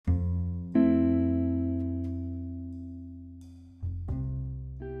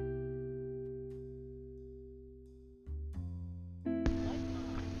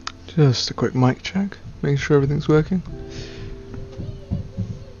Just a quick mic check, making sure everything's working.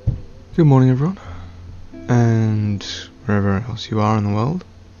 Good morning, everyone, and wherever else you are in the world.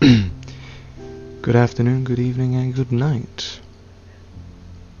 Good afternoon, good evening, and good night.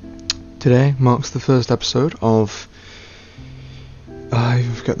 Today marks the first episode of... I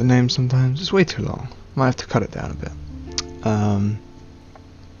forget the name sometimes, it's way too long. Might have to cut it down a bit.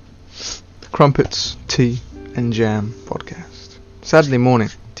 The Crumpets, Tea and Jam podcast. Saturday Morning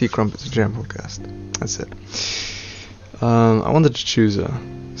Tea, Crumpets and Jam podcast. That's it. I wanted to choose a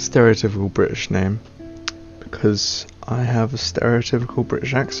stereotypical British name because I have a stereotypical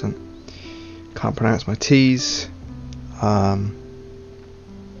British accent. Can't pronounce my T's. Yeah,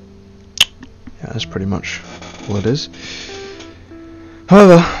 that's pretty much all it is.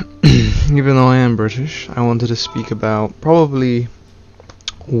 However, even though I am British, I wanted to speak about probably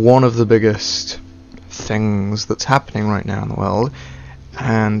one of the biggest things that's happening right now in the world,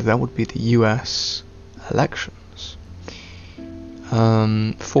 and that would be the US elections.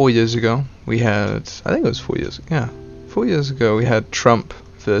 4 years ago, we had, I think it was 4 years ago, yeah, 4 years ago we had Trump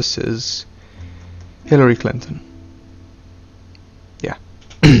versus Hillary Clinton. Yeah.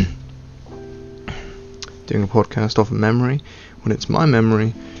 Doing a podcast off of memory, when it's my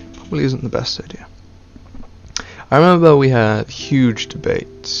memory, probably isn't the best idea. I remember we had huge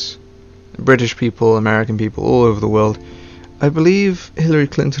debates. British people, American people, all over the world. I believe Hillary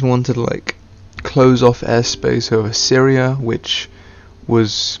Clinton wanted to, close off airspace over Syria, which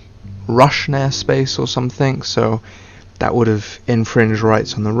was Russian airspace or something, so that would have infringed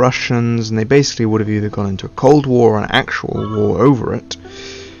rights on the Russians, and they basically would have either gone into a Cold War or an actual war over it.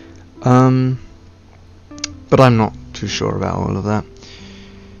 But I'm not too sure about all of that.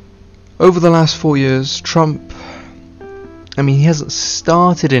 Over the last 4 years, Trump, he hasn't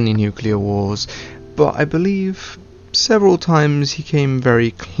started any nuclear wars, but I believe several times he came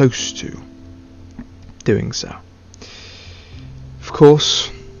very close to doing so. Of course,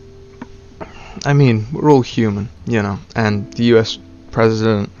 we're all human, and the US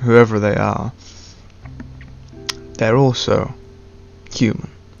president, whoever they are, they're also human,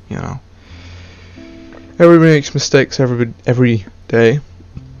 Everybody makes mistakes every day,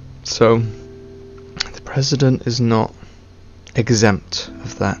 so the president is not exempt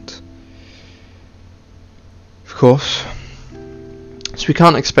of that. Of course, so we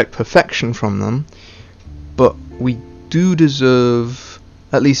can't expect perfection from them, but we do deserve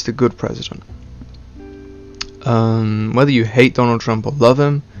at least a good president. Whether you hate Donald Trump or love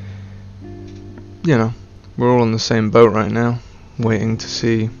him, we're all in the same boat right now, waiting to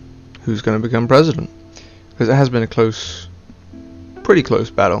see who's going to become president. Because it has been a pretty close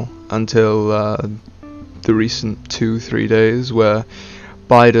battle until the recent 2-3 days where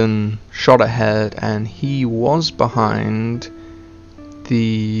Biden shot ahead and he was behind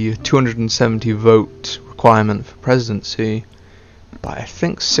the 270 vote requirement for presidency by I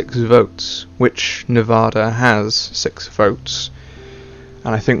think 6 votes, which Nevada has 6 votes,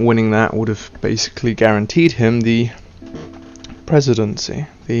 and I think winning that would have basically guaranteed him the presidency,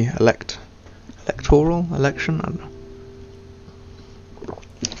 the electoral election, I don't know.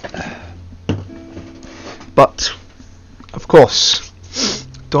 But, of course,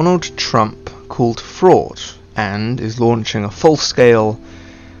 Donald Trump called fraud and is launching a full-scale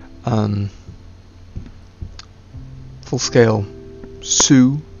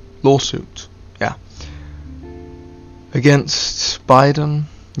lawsuit, against Biden,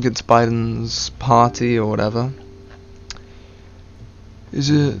 against Biden's party or whatever. Is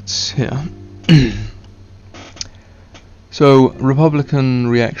it, yeah. So, Republican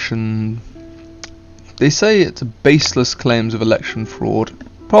reaction, they say it's baseless claims of election fraud.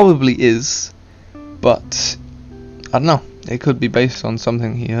 Probably is, but I don't know, it could be based on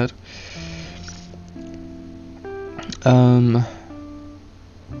something he heard.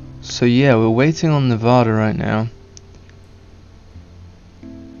 So yeah, we're waiting on Nevada right now.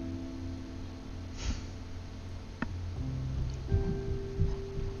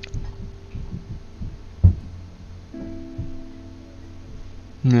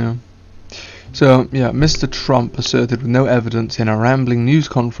 Yeah. So, yeah, Mr. Trump asserted with no evidence in a rambling news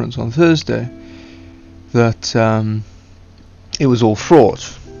conference on Thursday that it was all fraud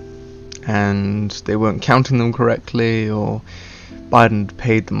and they weren't counting them correctly, or Biden had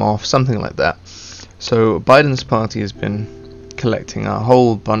paid them off, something like that. So Biden's party has been collecting a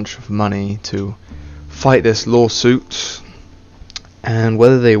whole bunch of money to fight this lawsuit, and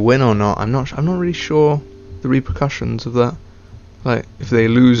whether they win or not, I'm not really sure the repercussions of that. If they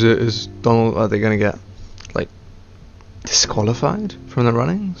lose it, are they going to get disqualified from the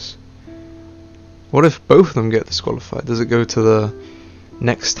runnings? What if both of them get disqualified? Does it go to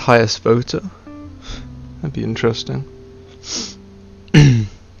next highest voter. That'd be interesting.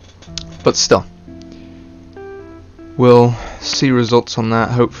 But still, we'll see results on that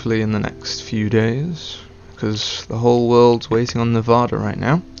hopefully in the next few days, because the whole world's waiting on Nevada right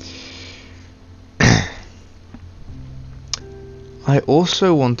now. I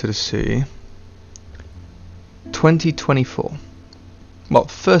also wanted to see 2024. Well,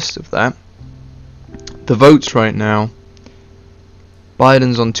 first of that, the votes right now,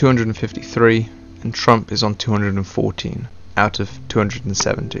 Biden's on 253 and Trump is on 214 out of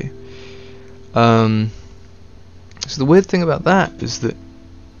 270. So the weird thing about that is that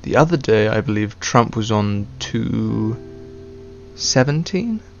the other day I believe Trump was on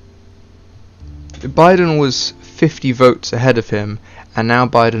 217. Biden was 50 votes ahead of him, and now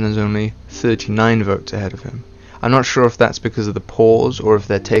Biden is only 39 votes ahead of him. I'm not sure if that's because of the pause or if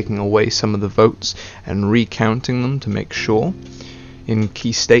they're taking away some of the votes and recounting them to make sure in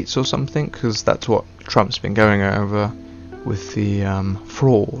key states or something, because that's what Trump's been going over with the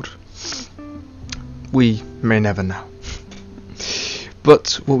fraud. We may never know.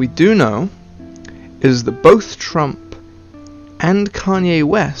 But what we do know is that both Trump and Kanye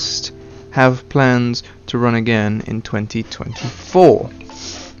West have plans to run again in 2024.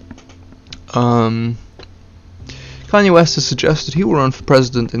 Kanye West has suggested he will run for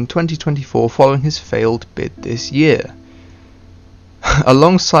president in 2024 following his failed bid this year.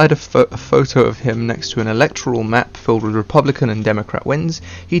 Alongside a photo of him next to an electoral map filled with Republican and Democrat wins,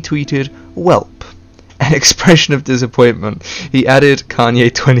 he tweeted, "Welp," an expression of disappointment. He added,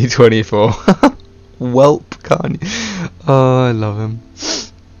 "Kanye 2024. Welp, Kanye. Oh, I love him.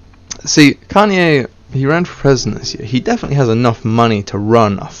 See, Kanye, he ran for president this year. He definitely has enough money to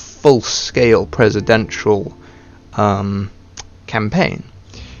run a full-scale presidential campaign.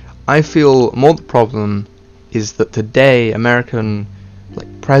 I feel more the problem is that today American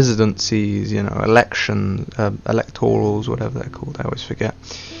presidencies, election, electorals, whatever they're called, I always forget.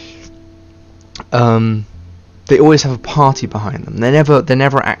 They always have a party behind them. They're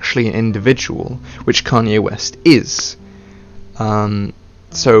never actually an individual, which Kanye West is.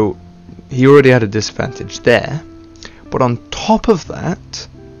 So he already had a disadvantage there. But on top of that,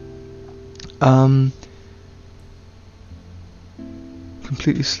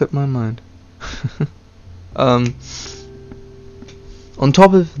 completely slipped my mind. On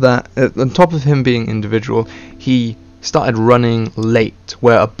top of that, on top of him being individual, he started running late,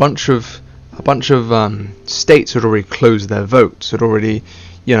 where a bunch of states had already closed their votes. Had already,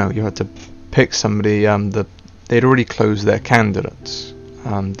 you had to pick somebody. They'd already closed their candidates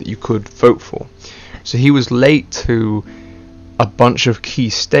that you could vote for. So he was late to a bunch of key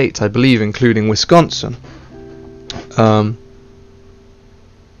states, I believe, including Wisconsin.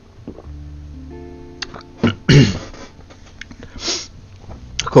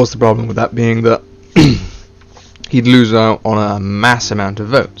 Of course, the problem with that being that he'd lose out on a mass amount of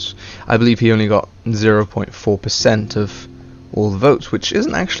votes. I believe he only got 0.4% of all the votes, which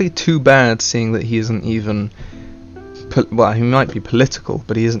isn't actually too bad, seeing that he isn't even... well, he might be political,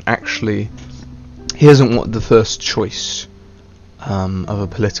 but he isn't what the first choice of a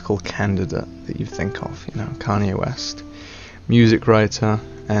political candidate that you think of. Kanye West, music writer,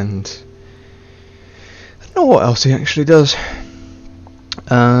 and I don't know what else he actually does.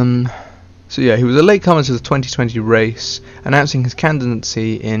 So yeah, he was a latecomer to the 2020 race, announcing his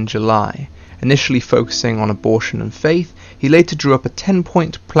candidacy in July. Initially focusing on abortion and faith, he later drew up a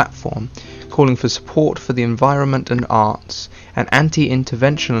 10-point platform calling for support for the environment and arts, an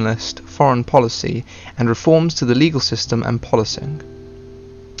anti-interventionist foreign policy, and reforms to the legal system and policing.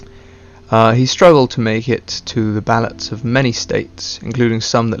 He struggled to make it to the ballots of many states, including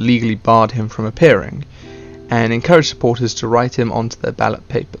some that legally barred him from appearing, and encouraged supporters to write him onto their ballot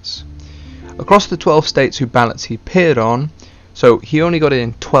papers. Across the 12 states whose ballots he appeared on, so he only got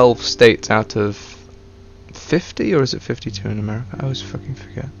in 12 states out of 50, or is it 52 in America? I always fucking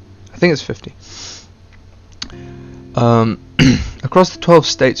forget. I think it's 50. Across the 12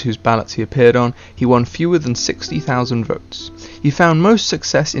 states whose ballots he appeared on, he won fewer than 60,000 votes. He found most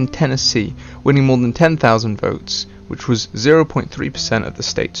success in Tennessee, winning more than 10,000 votes, which was 0.3% of the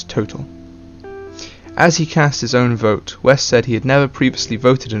state's total. As he cast his own vote, West said he had never previously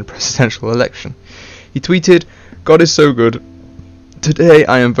voted in a presidential election. He tweeted, "God is so good. Today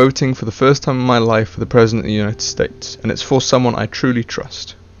I am voting for the first time in my life for the President of the United States, and it's for someone I truly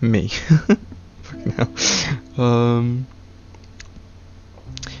trust. Me." Fucking hell.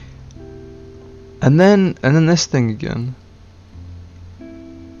 And then this thing again.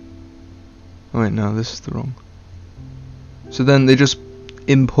 Oh wait, no, this is the wrong. So then they just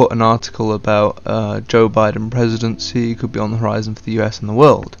input an article about Joe Biden presidency could be on the horizon for the US and the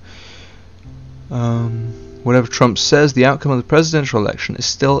world. Whatever Trump says, the outcome of the presidential election is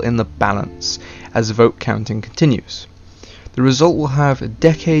still in the balance as vote counting continues. The result will have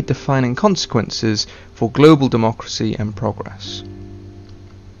decade-defining consequences for global democracy and progress.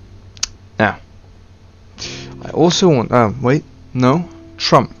 Now, I also want...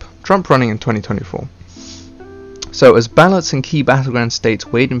 Trump running in 2024. So, as ballots in key battleground states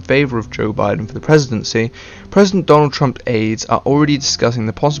weighed in favour of Joe Biden for the presidency, President Donald Trump's aides are already discussing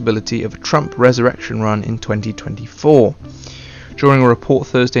the possibility of a Trump resurrection run in 2024. During a report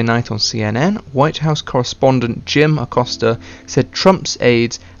Thursday night on CNN, White House correspondent Jim Acosta said Trump's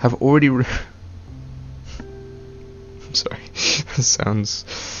aides have already...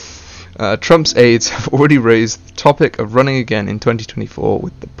 Trump's aides have already raised the topic of running again in 2024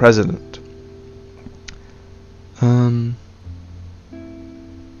 with the president. And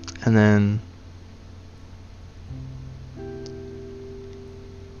then...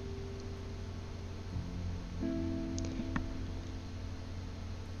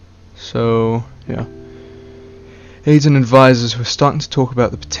 So, yeah. Aides and advisors were starting to talk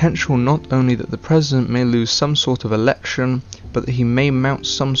about the potential not only that the president may lose some sort of election, but that he may mount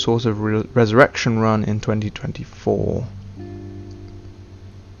some sort of resurrection run in 2024.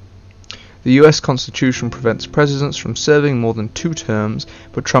 The US Constitution prevents presidents from serving more than 2 terms,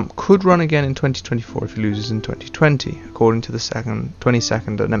 but Trump could run again in 2024 if he loses in 2020, according to the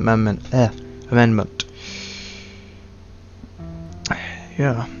 22nd Amendment.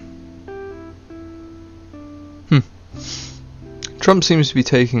 Yeah. Trump seems to be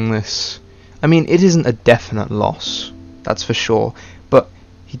taking this... I mean, it isn't a definite loss, that's for sure, but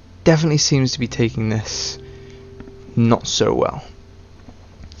he definitely seems to be taking this not so well.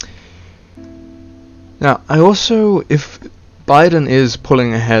 Now, I also, if Biden is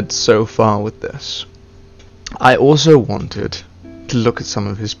pulling ahead so far with this, I also wanted to look at some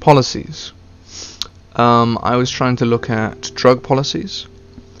of his policies. I was trying to look at drug policies,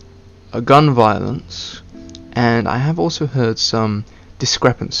 gun violence, and I have also heard some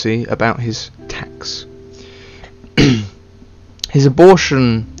discrepancy about his tax. His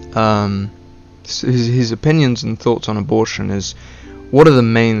abortion, his opinions and thoughts on abortion is one of the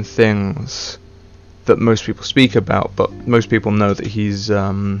main things that most people speak about, but most people know that he's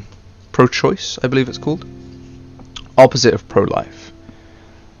pro-choice, I believe it's called. Opposite of pro-life.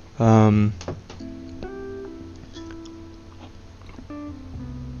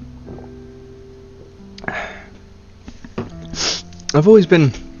 I've always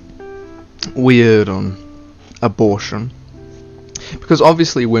been weird on abortion, because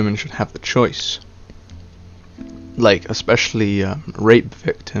obviously women should have the choice. Like, especially rape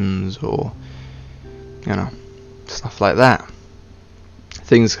victims or, you know, stuff like that.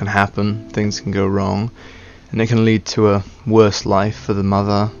 Things can happen, things can go wrong, and it can lead to a worse life for the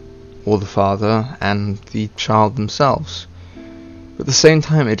mother or the father and the child themselves. But at the same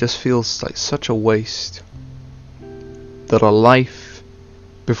time, it just feels like such a waste that a life,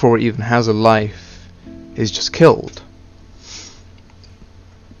 before it even has a life, is just killed.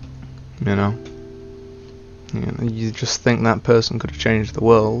 You know? You just think that person could have changed the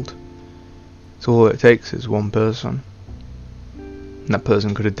world. So all it takes is one person. And that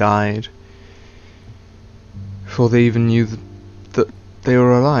person could have died before they even knew that they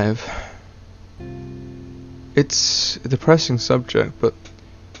were alive. It's a depressing subject, but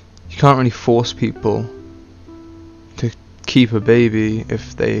you can't really force people to keep a baby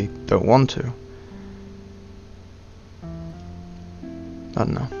if they don't want to. I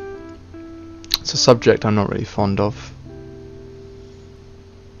don't know. It's a subject I'm not really fond of.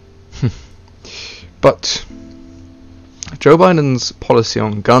 But Joe Biden's policy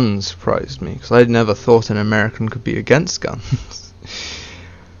on guns surprised me, because I'd never thought an American could be against guns.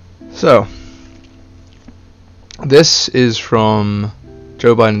 So, this is from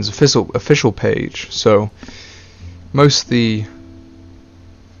Joe Biden's official page, so most of the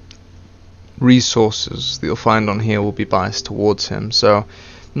resources that you'll find on here will be biased towards him, so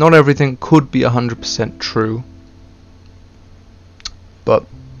not everything could be 100% true, but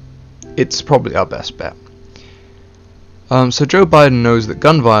it's probably our best bet. So Joe Biden knows that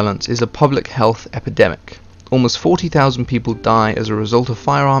gun violence is a public health epidemic. Almost 40,000 people die as a result of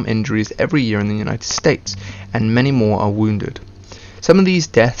firearm injuries every year in the United States, and many more are wounded. Some of these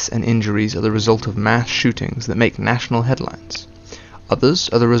deaths and injuries are the result of mass shootings that make national headlines. Others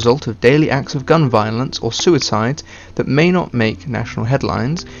are the result of daily acts of gun violence or suicides that may not make national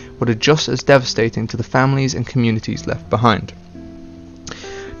headlines, but are just as devastating to the families and communities left behind.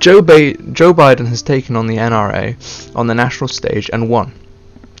 Joe Biden has taken on the NRA on the national stage and won.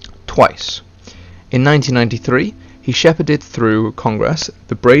 twice. In 1993, he shepherded through Congress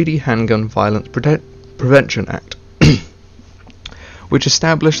the Brady Handgun Violence Prevention Act, which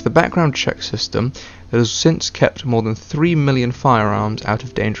established the background check system that has since kept more than 3 million firearms out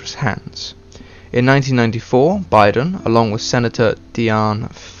of dangerous hands. In 1994, Biden, along with Senator Dianne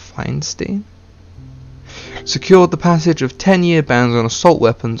Feinstein, secured the passage of 10-year bans on assault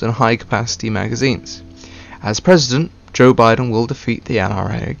weapons and high-capacity magazines. As president, Joe Biden will defeat the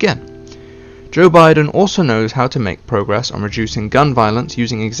NRA again. Joe Biden also knows how to make progress on reducing gun violence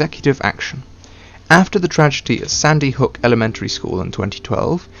using executive action. After the tragedy at Sandy Hook Elementary School in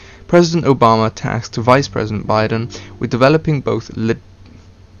 2012, President Obama tasked Vice President Biden with developing both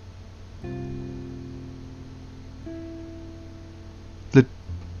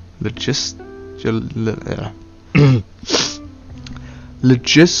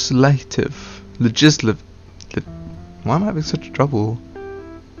why am I having such trouble?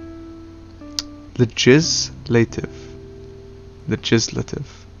 Legislative,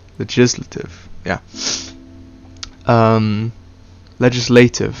 yeah.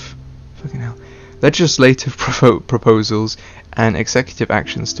 Legislative, fucking hell. Legislative proposals and executive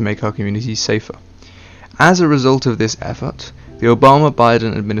actions to make our communities safer. As a result of this effort, the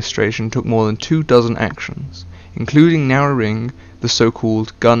Obama-Biden administration took more than 24 actions, including narrowing the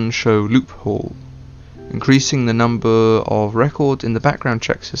so-called gun show loophole, increasing the number of records in the background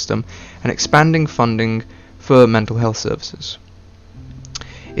check system, and expanding funding for mental health services.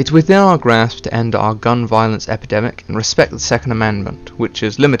 It's within our grasp to end our gun violence epidemic and respect the Second Amendment, which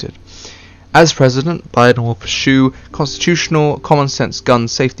is limited. As President, Biden will pursue constitutional, common-sense gun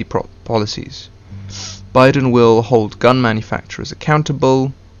safety policies. Biden will hold gun manufacturers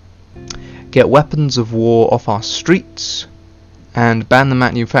accountable, get weapons of war off our streets, and ban the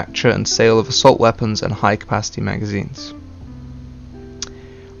manufacture and sale of assault weapons and high-capacity magazines.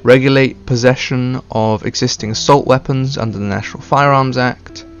 Regulate possession of existing assault weapons under the National Firearms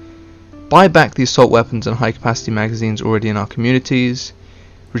Act. Buy back the assault weapons and high-capacity magazines already in our communities.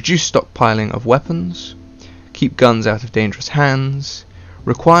 Reduce stockpiling of weapons. Keep guns out of dangerous hands.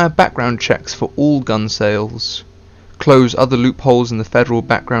 Require background checks for all gun sales. Close other loopholes in the federal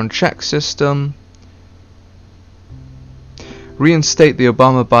background check system. Reinstate the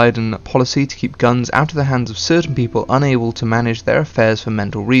Obama-Biden policy to keep guns out of the hands of certain people unable to manage their affairs for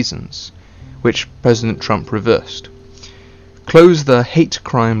mental reasons, which President Trump reversed. Close the hate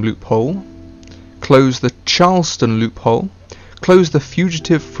crime loophole. Close the Charleston loophole. Close the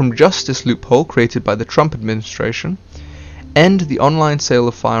fugitive from justice loophole created by the Trump administration. End the online sale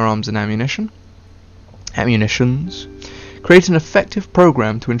of firearms and ammunitions. Create an effective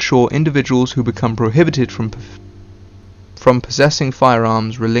program to ensure individuals who become prohibited from possessing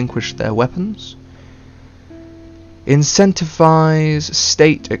firearms relinquish their weapons. Incentivize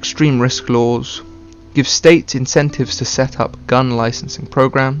state extreme risk laws. Give states incentives to set up gun licensing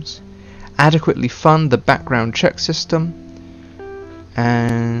programs. Adequately fund the background check system.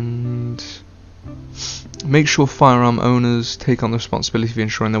 And make sure firearm owners take on the responsibility of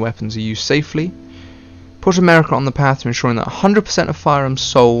ensuring their weapons are used safely. Put America on the path to ensuring that 100% of firearms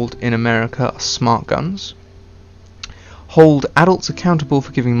sold in America are smart guns. Hold adults accountable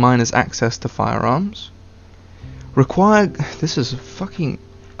for giving minors access to firearms. Require... This is fucking...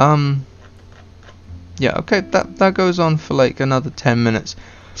 Yeah, okay, that goes on for like another 10 minutes.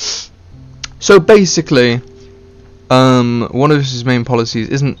 So basically, one of his main policies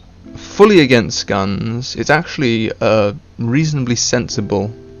isn't fully against guns. It's actually a reasonably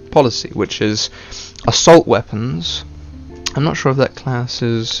sensible policy, which is assault weapons. I'm not sure if that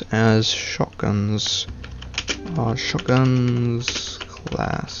classes as shotguns. Are shotguns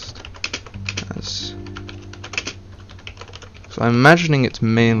classed as... So I'm imagining it's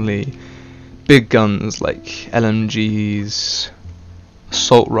mainly big guns like LMGs,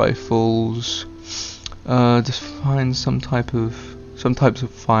 assault rifles, define some types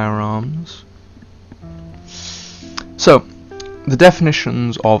of firearms. So, the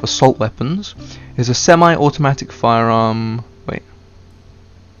definitions of assault weapons is a semi-automatic firearm,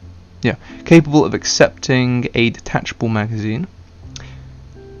 capable of accepting a detachable magazine.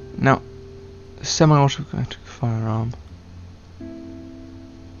 Now, semi-automatic firearm.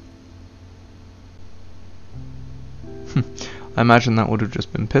 I imagine that would have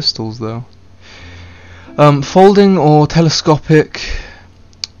just been pistols, though. Folding or telescoping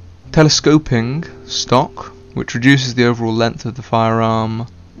stock, which reduces the overall length of the firearm.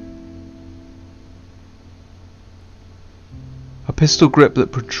 A pistol grip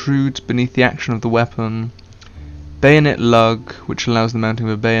that protrudes beneath the action of the weapon. Bayonet lug, which allows the mounting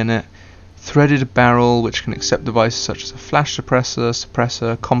of a bayonet threaded barrel which can accept devices such as a flash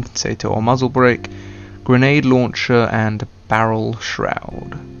suppressor, compensator or muzzle brake, grenade launcher, and barrel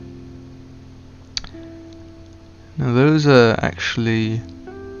shroud. Now those are actually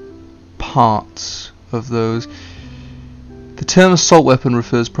parts of those. The term assault weapon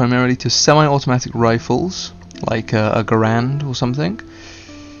refers primarily to semi-automatic rifles, like a Garand or something,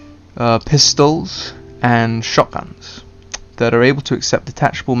 pistols, and shotguns that are able to accept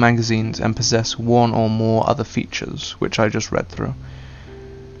detachable magazines and possess one or more other features, which I just read through.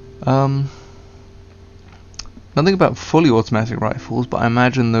 Nothing about fully automatic rifles, but I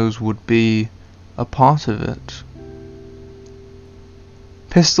imagine those would be a part of it.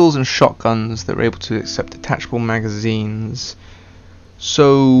 Pistols and shotguns that are able to accept detachable magazines.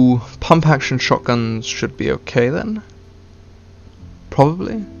 So pump action shotguns should be okay then?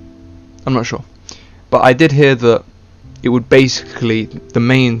 Probably? I'm not sure. But I did hear that it would basically, the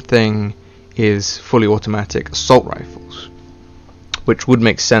main thing is fully automatic assault rifles, which would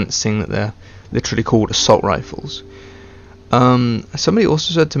make sense seeing that they're literally called assault rifles. Somebody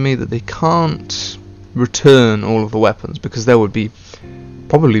also said to me that they can't return all of the weapons because there would be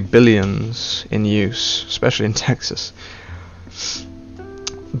probably billions in use, especially in Texas.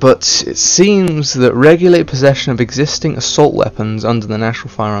 But it seems that regulate possession of existing assault weapons under the National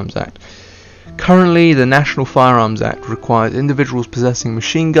Firearms Act. Currently, the National Firearms Act requires individuals possessing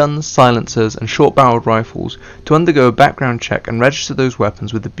machine guns, silencers, and short-barreled rifles to undergo a background check and register those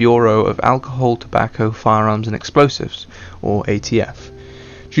weapons with the Bureau of Alcohol, Tobacco, Firearms and Explosives, or ATF.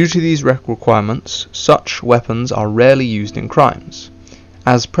 Due to these requirements, such weapons are rarely used in crimes.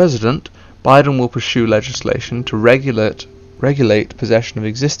 As President, Biden will pursue legislation to regulate possession of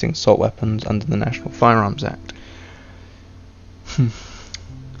existing assault weapons under the National Firearms Act.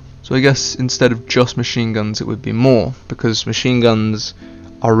 So I guess instead of just machine guns it would be more, because machine guns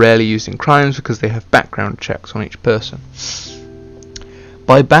are rarely used in crimes because they have background checks on each person.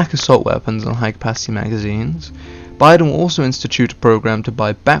 Buy back assault weapons and high capacity magazines. Biden will also institute a program to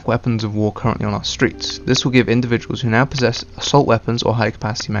buy back weapons of war currently on our streets. This will give individuals who now possess assault weapons or high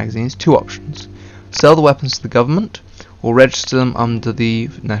capacity magazines two options: sell the weapons to the government or register them under the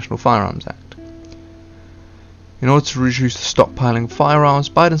National Firearms Act. In order to reduce the stockpiling of firearms,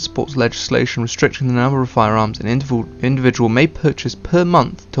 Biden supports legislation restricting the number of firearms an individual may purchase per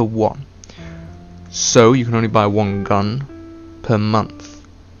month to one. So you can only buy one gun per month.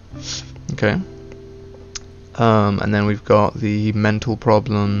 Okay. And then we've got the mental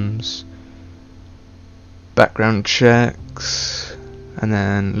problems, background checks, and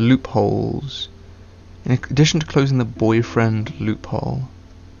then loopholes. In addition to closing the boyfriend loophole.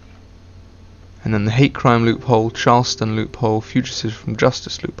 And then the hate crime loophole, Charleston loophole, fugitives from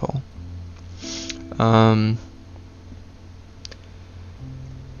justice loophole.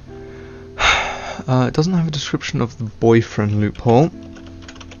 It doesn't have a description of the boyfriend loophole.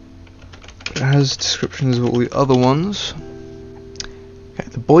 It has descriptions of all the other ones. Okay,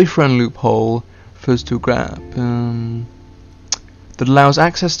 the boyfriend loophole refers to a grab that allows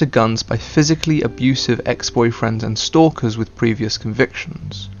access to guns by physically abusive ex-boyfriends and stalkers with previous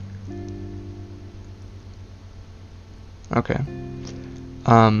convictions. Okay.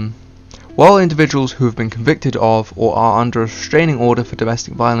 While individuals who have been convicted of or are under a restraining order for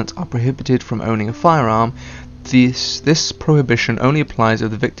domestic violence are prohibited from owning a firearm, this prohibition only applies if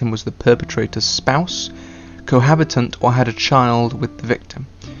the victim was the perpetrator's spouse, cohabitant, or had a child with the victim.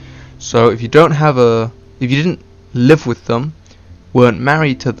 So if you didn't live with them, weren't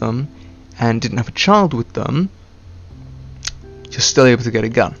married to them, and didn't have a child with them, you're still able to get a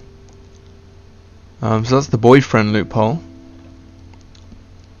gun. So that's the boyfriend loophole.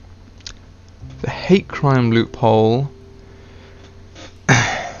 The hate crime loophole.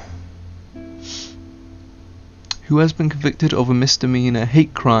 Who has been convicted of a misdemeanor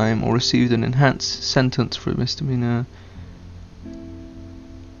hate crime or received an enhanced sentence for a misdemeanor.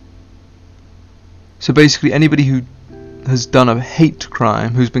 So basically anybody who has done a hate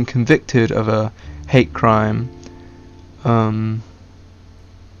crime, who's been convicted of a hate crime,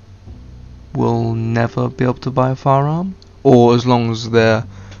 will never be able to buy a firearm, or as long as they're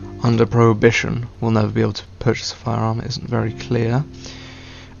under prohibition will never be able to purchase a firearm. It isn't very clear.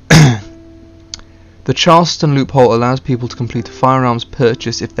 The Charleston loophole allows people to complete a firearms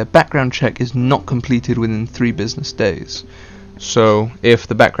purchase if their background check is not completed within 3 business days. So if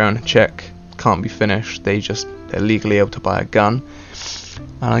the background check can't be finished, they're legally able to buy a gun.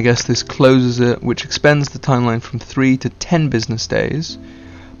 And I guess this closes it, which extends the timeline from 3 to 10 business days.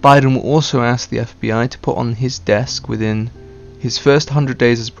 Biden will also ask the FBI to put on his desk within his first 100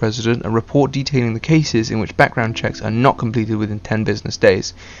 days as president, a report detailing the cases in which background checks are not completed within 10 business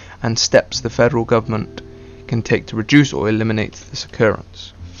days, and steps the federal government can take to reduce or eliminate this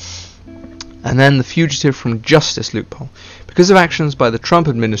occurrence. And then the fugitive from justice loophole. Because of actions by the Trump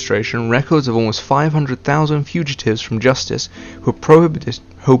administration, records of almost 500,000 fugitives from justice who were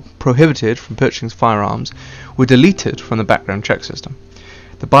prohibited from purchasing firearms were deleted from the background check system.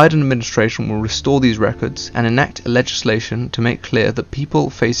 The Biden administration will restore these records and enact legislation to make clear that people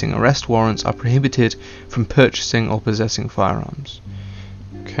facing arrest warrants are prohibited from purchasing or possessing firearms.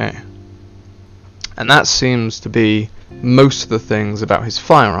 Okay. And that seems to be most of the things about his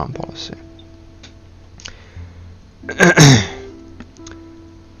firearm policy.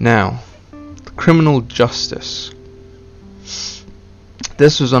 Now, criminal justice.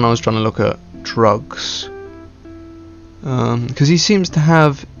 This was when I was trying to look at drugs. Because he seems to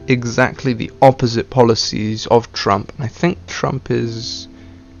have exactly the opposite policies of Trump. And I think Trump is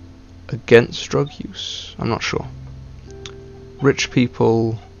against drug use. I'm not sure. Rich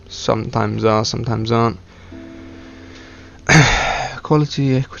people sometimes are, sometimes aren't.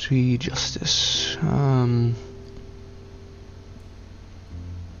 Equality, equity, justice.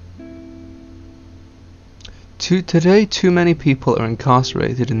 Today, too many people are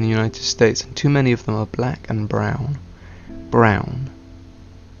incarcerated in the United States, and too many of them are black and brown.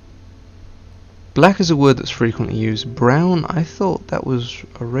 Black is a word that's frequently used. Brown, I thought that was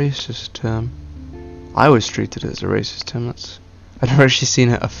a racist term. I always treated it as a racist term. I've never actually seen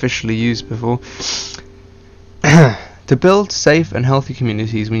it officially used before. To build safe and healthy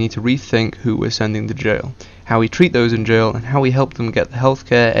communities, we need to rethink who we're sending to jail, how we treat those in jail, and how we help them get the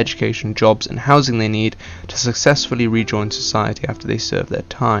healthcare, education, jobs, and housing they need to successfully rejoin society after they serve their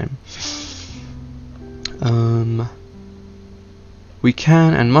time. We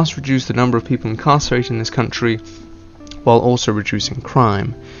can and must reduce the number of people incarcerated in this country while also reducing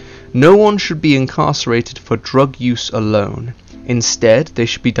crime. No one should be incarcerated for drug use alone. Instead, they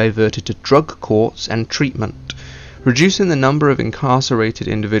should be diverted to drug courts and treatment. Reducing the number of incarcerated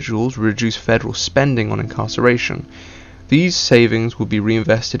individuals will reduce federal spending on incarceration. These savings will be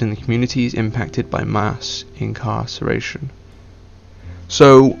reinvested in the communities impacted by mass incarceration.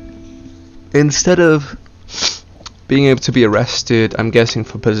 So, instead of being able to be arrested, I'm guessing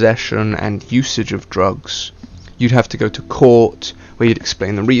for possession and usage of drugs, you'd have to go to court, where you'd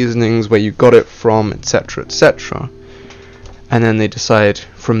explain the reasonings, where you got it from, etc., etc. And then they decide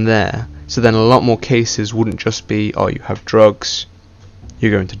from there. So then a lot more cases wouldn't just be, oh, you have drugs,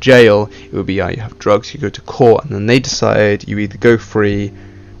 you're going to jail. It would be, oh, you have drugs, you go to court, and then they decide you either go free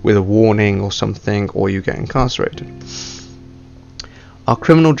with a warning or something, or you get incarcerated. Our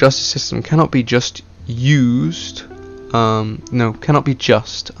criminal justice system cannot be just cannot be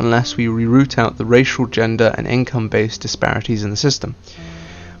just unless we reroute out the racial, gender, and income-based disparities in the system.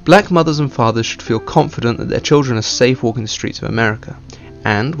 Black mothers and fathers should feel confident that their children are safe walking the streets of America.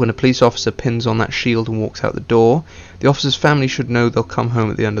 And when a police officer pins on that shield and walks out the door, the officer's family should know they'll come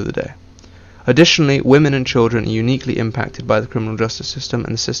home at the end of the day. Additionally, women and children are uniquely impacted by the criminal justice system,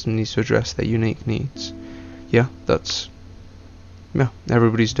 and the system needs to address their unique needs.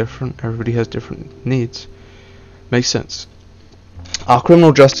 Everybody's different. Everybody has different needs. Makes sense. Our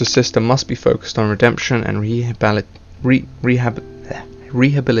criminal justice system must be focused on redemption and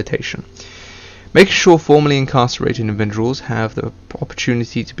rehabilitation. Making sure formerly incarcerated individuals have the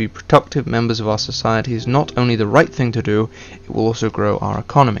opportunity to be productive members of our society is not only the right thing to do, it will also grow our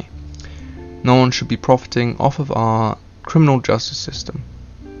economy. No one should be profiting off of our criminal justice system.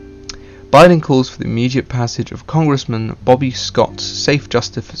 Biden calls for the immediate passage of Congressman Bobby Scott's Safe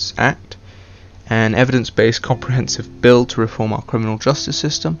Justice Act, an evidence-based comprehensive bill to reform our criminal justice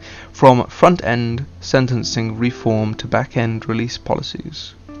system, from front-end sentencing reform to back-end release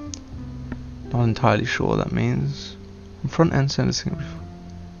policies. Not entirely sure what that means. Front-end sentencing reform.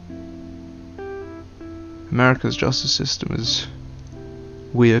 America's justice system is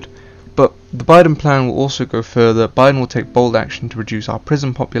weird. But the Biden plan will also go further. Biden will take bold action to reduce our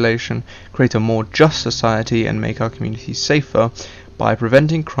prison population, create a more just society, and make our communities safer by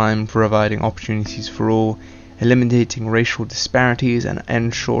preventing crime, providing opportunities for all, eliminating racial disparities and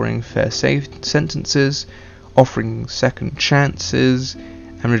ensuring fair sentences, offering second chances,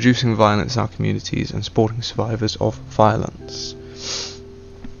 and reducing violence in our communities and supporting survivors of violence.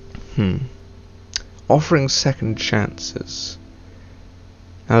 Offering second chances.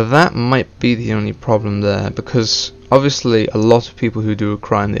 Now that might be the only problem there, because obviously a lot of people who do a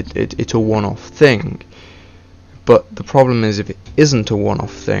crime, it's a one-off thing. But the problem is, if it isn't a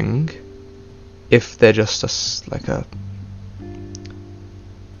one-off thing, if they're just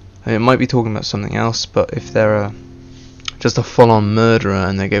it might be talking about something else, but if they're just a full-on murderer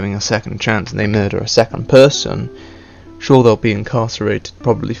and they're giving a second chance and they murder a second person, sure, they'll be incarcerated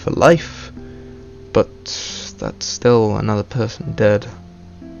probably for life, but that's still another person dead.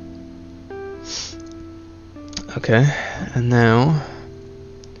 Okay, and now,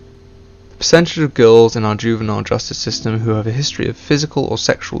 the percentage of girls in our juvenile justice system who have a history of physical or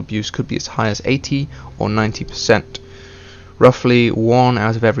sexual abuse could be as high as 80 or 90%. Roughly 1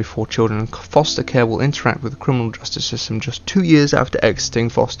 out of every 4 children in foster care will interact with the criminal justice system just 2 years after exiting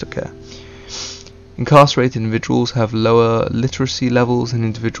foster care. Incarcerated individuals have lower literacy levels than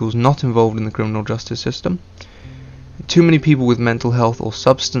individuals not involved in the criminal justice system. Too many people with mental health or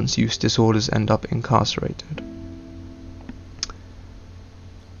substance use disorders end up incarcerated.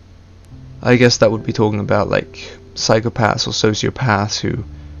 I guess that would be talking about like psychopaths or sociopaths who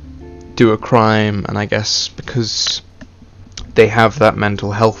do a crime, and I guess because they have that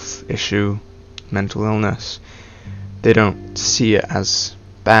mental health issue, mental illness, they don't see it as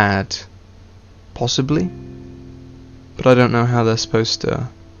bad, possibly, but I don't know how they're supposed to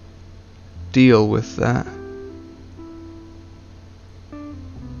deal with that.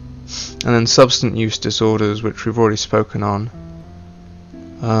 And then substance use disorders, which we've already spoken on.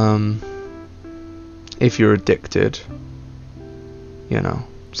 If you're addicted, you know,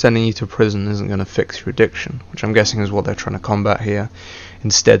 sending you to prison isn't going to fix your addiction, which I'm guessing is what they're trying to combat here.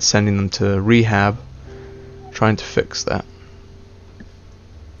 Instead, sending them to rehab, trying to fix that.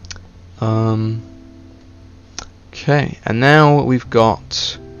 Okay, and now I've got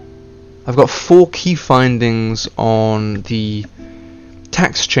 4 key findings on the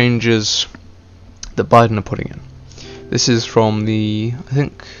tax changes that Biden are putting in. This is from I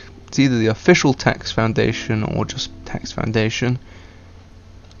think it's either the official Tax Foundation or just Tax Foundation.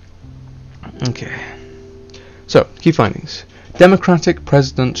 Okay, so key findings. Democratic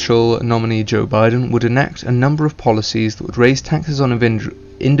presidential nominee Joe Biden would enact a number of policies that would raise taxes on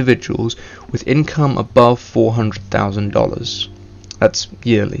individuals with income above $400,000. That's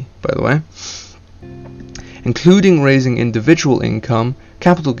yearly, by the way. Including raising individual income,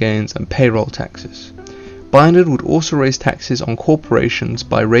 capital gains, and payroll taxes. Biden would also raise taxes on corporations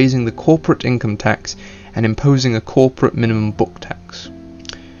by raising the corporate income tax and imposing a corporate minimum book tax.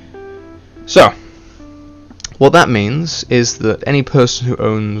 So, what that means is that any person who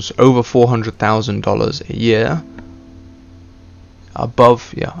owns over $400,000 a year,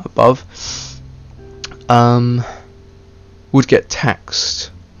 above, would get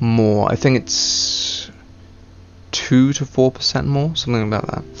taxed more. I think it's 2 to 4% more, something about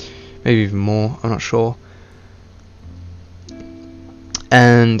that. Maybe even more, I'm not sure.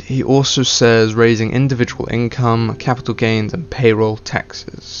 And he also says raising individual income, capital gains, and payroll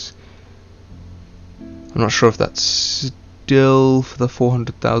taxes. I'm not sure if that's still for the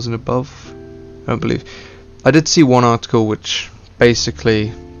 400,000 above. I don't believe. I did see one article which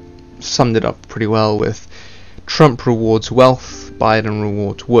basically summed it up pretty well with Trump rewards wealth, Biden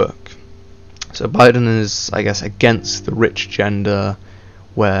rewards work. So Biden is, I guess, against the rich agenda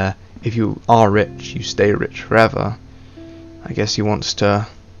where if you are rich, you stay rich forever. I guess he wants to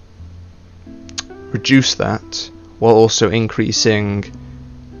reduce that while also increasing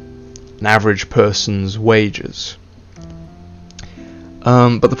an average person's wages.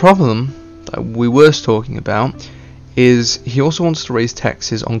 But the problem that we were talking about is he also wants to raise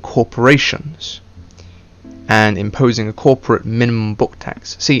taxes on corporations and imposing a corporate minimum book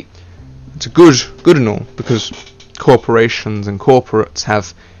tax. See, it's good and all, because corporations and corporates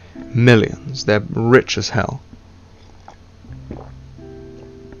have millions. They're rich as hell.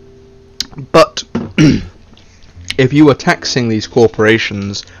 But if you were taxing these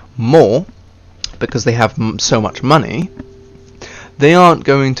corporations more because they have so much money, they aren't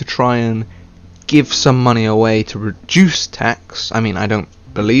going to try and give some money away to reduce tax. I mean, I don't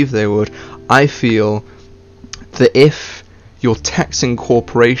believe they would. I feel that if you're taxing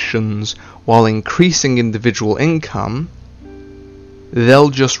corporations while increasing individual income, they'll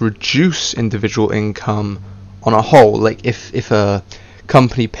just reduce individual income on a whole. Like if a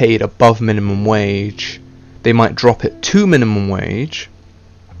company paid above minimum wage, they might drop it to minimum wage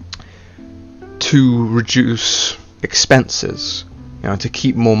to reduce expenses, you know, to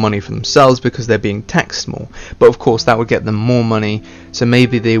keep more money for themselves because they're being taxed more. But of course that would get them more money, so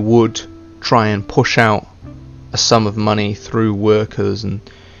maybe they would try and push out a sum of money through workers,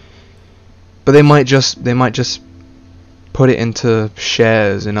 but they might just put it into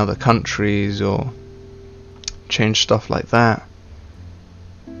shares in other countries or change stuff like that.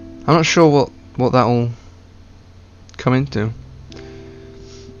 I'm not sure what that will come into,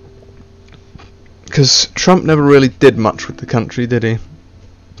 because Trump never really did much with the country, did he?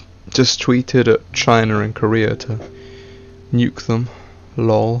 Just tweeted at China and Korea to Nuke them.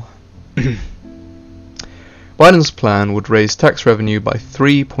 Lol. Biden's plan would raise tax revenue by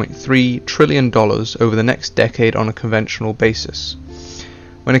 $3.3 trillion over the next decade on a conventional basis.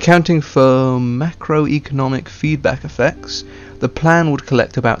 When accounting for macroeconomic feedback effects, the plan would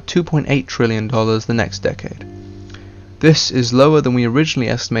collect about $2.8 trillion the next decade. This is lower than we originally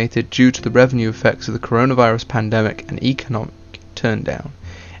estimated due to the revenue effects of the coronavirus pandemic and economic turndown,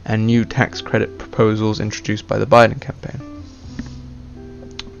 and new tax credit proposals introduced by the Biden campaign.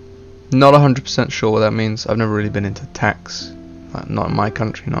 Not 100% sure what that means. I've never really been into tax. Not in my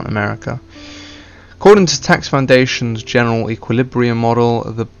country, not in America. According to Tax Foundation's General Equilibrium Model,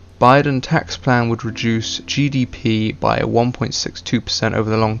 the Biden tax plan would reduce GDP by 1.62% over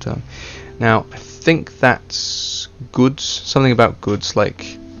the long term. Now, I think that's goods. Something about goods,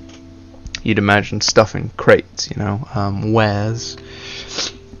 like you'd imagine stuff in crates, wares.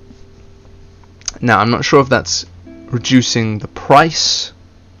 Now, I'm not sure if that's reducing the price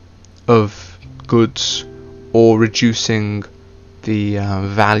of goods or reducing the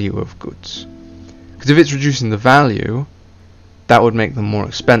value of goods. Because if it's reducing the value, that would make them more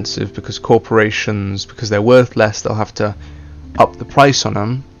expensive, because corporations, because they're worth less, they'll have to up the price on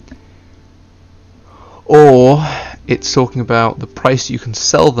them. Or it's talking about the price you can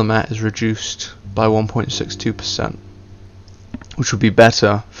sell them at is reduced by 1.62%, which would be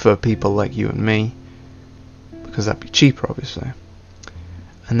better for people like you and me, because that'd be cheaper, obviously.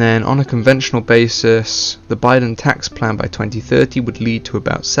 And then on a conventional basis, the Biden tax plan by 2030 would lead to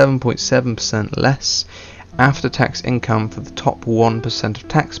about 7.7% less after-tax income for the top 1% of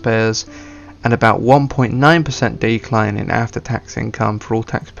taxpayers, and about 1.9% decline in after-tax income for all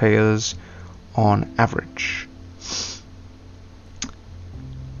taxpayers on average.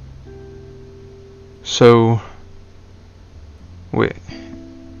 So, wait,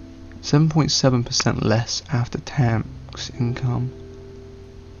 7.7% less after-tax income.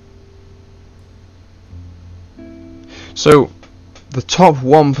 So, the top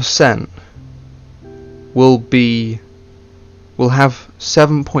 1% will have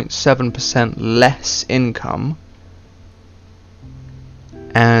 7.7% less income,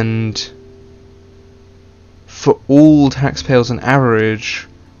 and for all taxpayers on average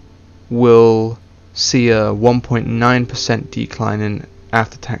will see a 1.9% decline in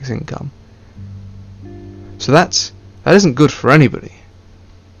after-tax income. So that isn't good for anybody.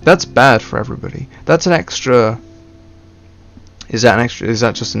 That's bad for everybody. That's an extra. Is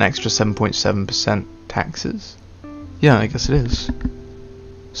that just an extra 7.7% taxes? Yeah, I guess it is.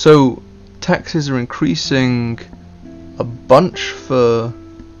 So taxes are increasing a bunch for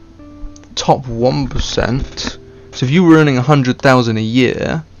top 1%. So if you were earning $100,000 a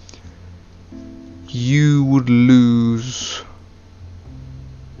year, you would lose,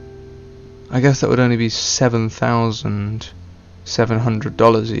 I guess that would only be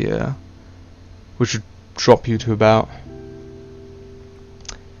 $7,700 a year, which would drop you to about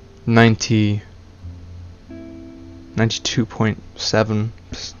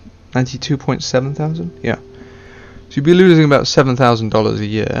 92.7 thousand? Yeah. So you'd be losing about $7,000 a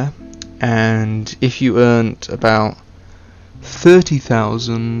year, and if you earned about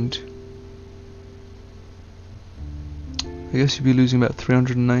 30,000, I guess you'd be losing about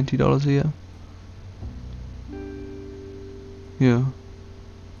 $390 a year. Yeah.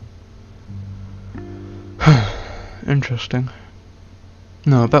 Interesting.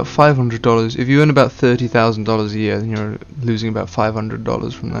 No, about $500. If you earn about $30,000 a year, then you're losing about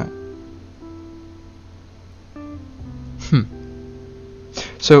 $500 from that.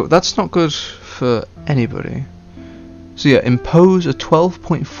 So that's not good for anybody. So yeah, impose a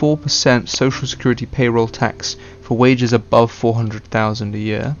 12.4% Social Security payroll tax for wages above $400,000 a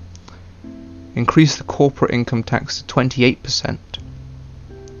year. Increase the corporate income tax to 28%.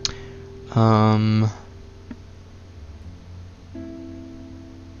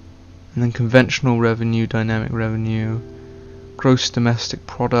 And then conventional revenue, dynamic revenue, gross domestic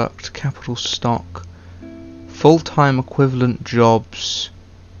product, capital stock, full-time equivalent jobs,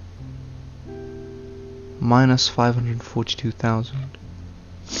 minus 542,000.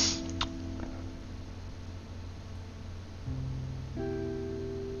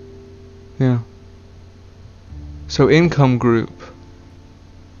 Yeah. So income group.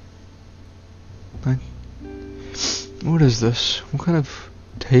 What is this? What kind of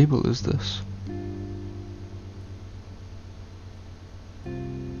table is this?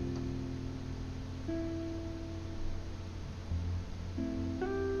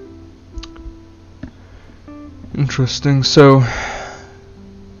 Interesting. So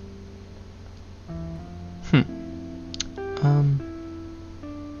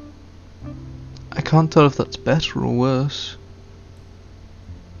I can't tell if that's better or worse.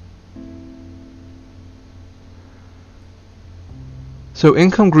 So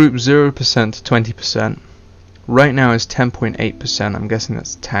income group 0% to 20%. Right now is 10.8%. I'm guessing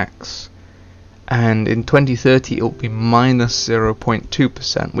that's tax. And in 2030 it will be minus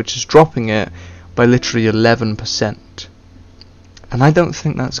 0.2%, which is dropping it by literally 11%. And I don't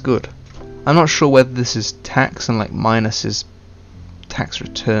think that's good. I'm not sure whether this is tax and like minus is tax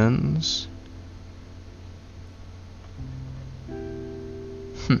returns.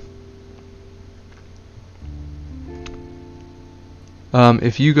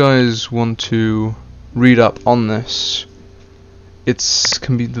 If you guys want to read up on this, the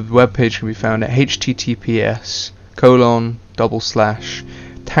webpage can be found at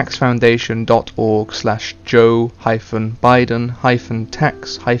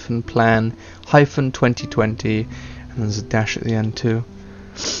and there's a dash at the end too.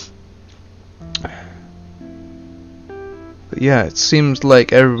 But yeah, it seems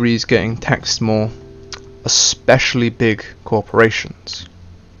like everybody's getting taxed more, especially big corporations.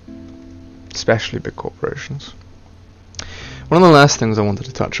 One of the last things I wanted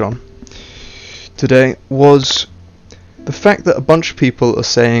to touch on today was the fact that a bunch of people are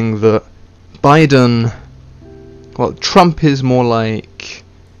saying that Trump is more like,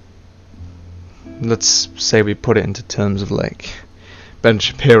 let's say we put it into terms of like Ben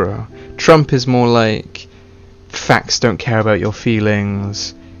Shapiro. Trump is more like, facts don't care about your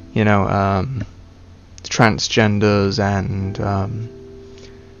feelings, transgenders and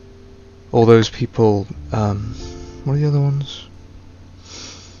all those people, what are the other ones?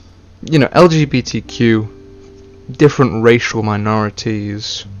 LGBTQ, different racial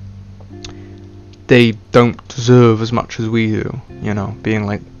minorities, they don't deserve as much as we do, being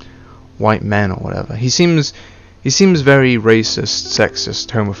like white men or whatever. He seems very racist, sexist,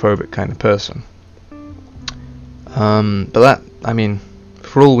 homophobic kind of person. But that,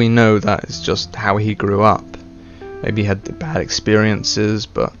 for all we know, that is just how he grew up. Maybe he had bad experiences,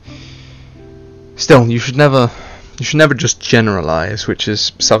 but still, you should never just generalize, which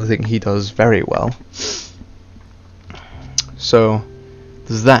is something he does very well. So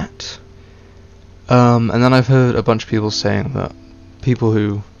there's that. And then I've heard a bunch of people saying that people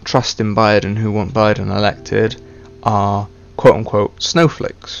who trust in Biden, who want Biden elected, are quote-unquote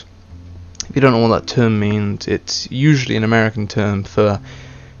snowflakes. If you don't know what that term means, it's usually an American term for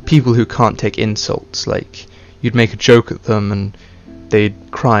people who can't take insults. Like, you'd make a joke at them and they'd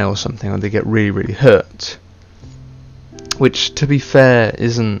cry or something, or they get really, really hurt. Which, to be fair,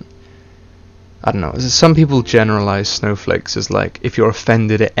 isn't... I don't know. Some people generalize snowflakes as like, if you're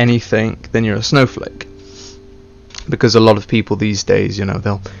offended at anything, then you're a snowflake. Because a lot of people these days,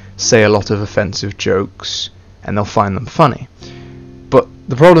 they'll say a lot of offensive jokes and they'll find them funny. But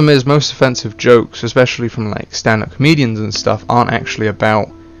the problem is, most offensive jokes, especially from like stand-up comedians and stuff, aren't actually about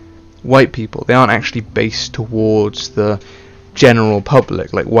white people. They aren't actually based towards the general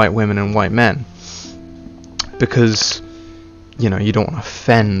public, like white women and white men. Because, you don't want to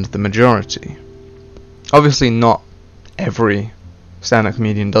offend the majority. Obviously not every stand-up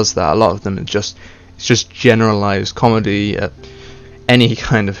comedian does that. A lot of them it's just generalized comedy at any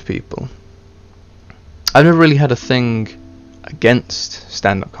kind of people. I've never really had a thing against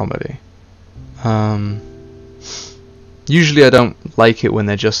stand-up comedy. Usually I don't like it when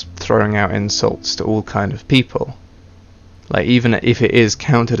they're just throwing out insults to all kind of people. Like, even if it is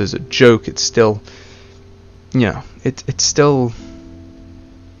counted as a joke, it's still, it's still,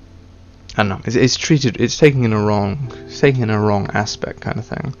 I don't know, it's taken in a wrong aspect kind of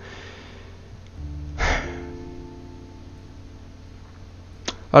thing.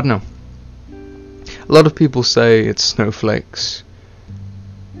 I don't know. A lot of people say it's snowflakes,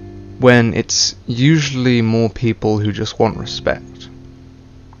 when it's usually more people who just want respect.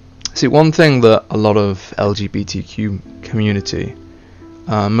 See, one thing that a lot of LGBTQ community,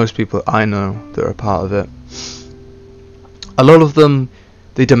 most people I know that are a part of it, a lot of them,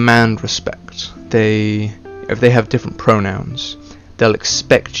 they demand respect. If they have different pronouns, they'll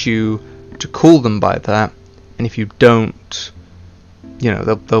expect you to call them by that, and if you don't,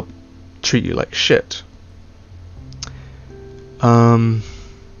 they'll treat you like shit. And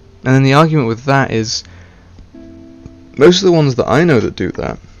then the argument with that is, most of the ones that I know that do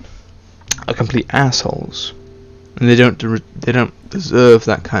that are complete assholes, and they don't deserve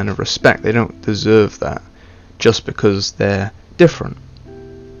that kind of respect. They don't deserve that just because they're different.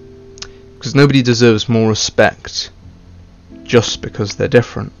 Because nobody deserves more respect just because they're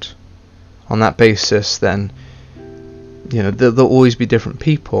different. On that basis, then, there'll always be different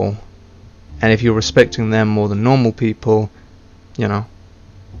people, and if you're respecting them more than normal people, The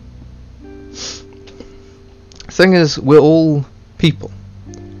thing is, we're all people.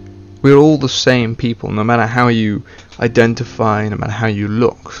 We're all the same people, no matter how you identify, no matter how you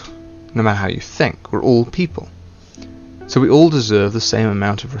look, no matter how you think. We're all people. So we all deserve the same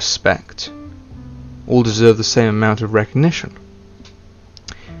amount of respect, all deserve the same amount of recognition.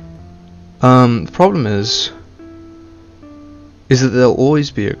 The problem is that there'll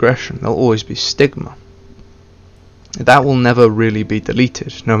always be aggression, there'll always be stigma. That will never really be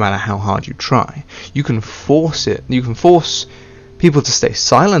deleted, no matter how hard you try. You can force it, you can force people to stay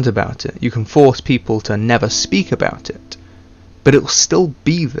silent about it, you can force people to never speak about it, but it'll still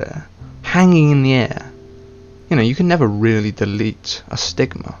be there, hanging in the air. You know, you can never really delete a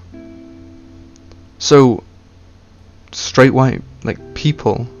stigma. So, straight white,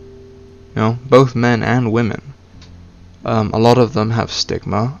 people, both men and women, a lot of them have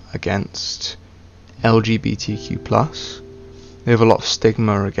stigma against LGBTQ+. They have a lot of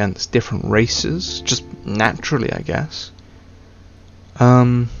stigma against different races, just naturally, I guess.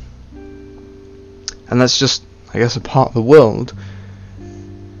 And that's just, I guess, a part of the world.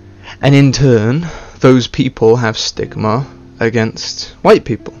 And in turn, those people have stigma against white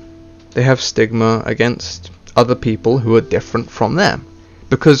people. They have stigma against other people who are different from them.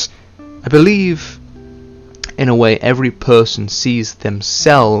 Because I believe, in a way, every person sees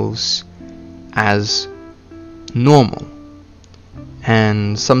themselves as normal.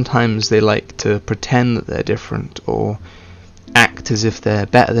 And sometimes they like to pretend that they're different, or act as if they're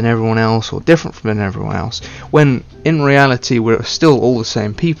better than everyone else, or different from everyone else, when in reality we're still all the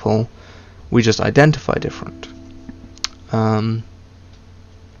same people, we just identify different. I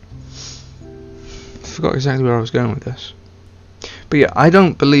forgot exactly where I was going with this. But yeah, I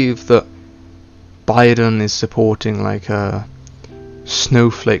don't believe that Biden is supporting like a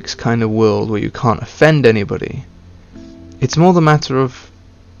snowflakes kind of world where you can't offend anybody. It's more the matter of,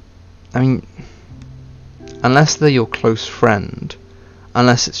 unless they're your close friend,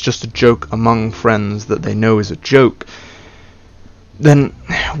 unless it's just a joke among friends that they know is a joke, then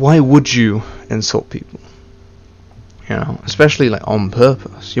why would you insult people? Especially on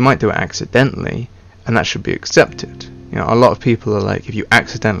purpose. You might do it accidentally, and that should be accepted. A lot of people are like, if you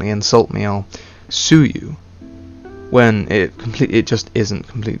accidentally insult me, I'll sue you. When it just isn't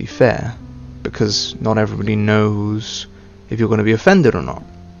completely fair, because not everybody knows if you're going to be offended or not.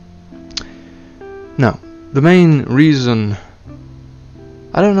 No, the main reason,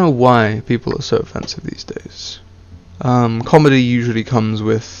 I don't know why people are so offensive these days. Comedy usually comes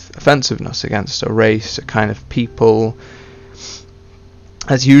with offensiveness against a race, a kind of people.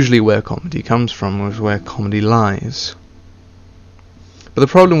 That's usually where comedy comes from, or where comedy lies. But the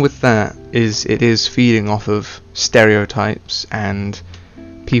problem with that is it is feeding off of stereotypes and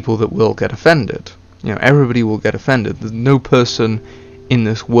people that will get offended. Everybody will get offended. There's no person in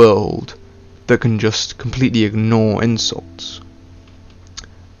this world that can just completely ignore insults.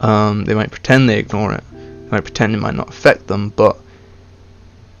 They might pretend they ignore it. They might pretend it might not affect them, but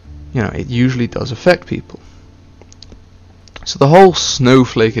it usually does affect people. So the whole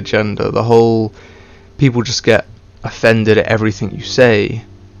snowflake agenda, the whole people just get offended at everything you say,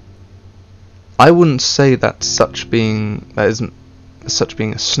 I wouldn't say that's such being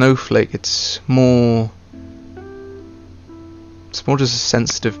a snowflake. It's more just a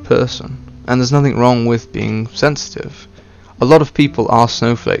sensitive person, and there's nothing wrong with being sensitive. A lot of people are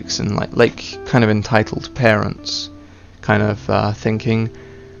snowflakes and like kind of entitled parents, kind of thinking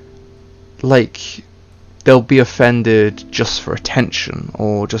like they'll be offended just for attention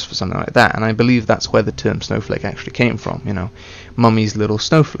or just for something like that. And I believe that's where the term snowflake actually came from. Mummy's little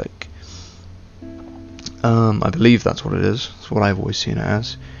snowflake. I believe that's what it is. That's what I've always seen it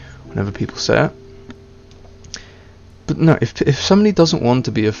as whenever people say it. But no, if somebody doesn't want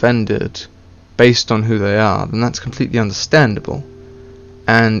to be offended based on who they are, then that's completely understandable.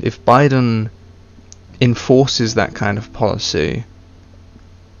 And if Biden enforces that kind of policy,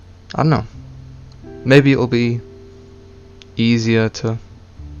 I don't know, maybe it'll be easier to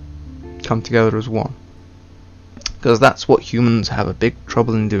come together as one. Because that's what humans have a big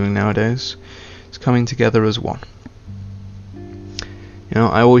trouble in doing nowadays. It's coming together as one.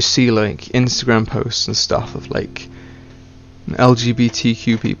 I always see Instagram posts and stuff of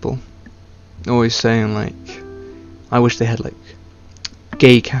LGBTQ people always saying I wish they had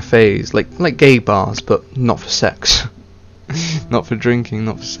gay cafes, like gay bars, but not for sex. Not for drinking,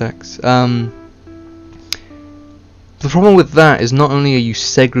 not for sex. The problem with that is not only are you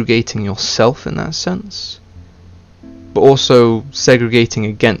segregating yourself in that sense, but also segregating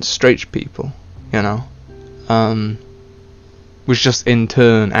against straight people, which just in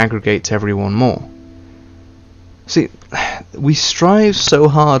turn aggregates everyone more. See, we strive so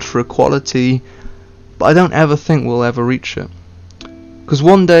hard for equality, but I don't ever think we'll ever reach it. Because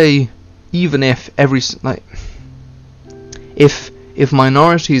one day, even if If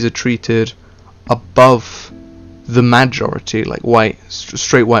minorities are treated above the majority, like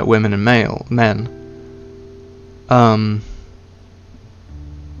straight white women and men,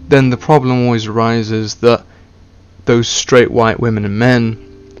 then the problem always arises that those straight white women and men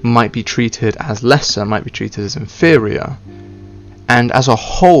might be treated as lesser, might be treated as inferior, and as a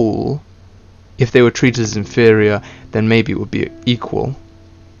whole, if they were treated as inferior, then maybe it would be equal,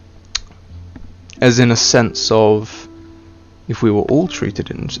 as in a sense of, if we were all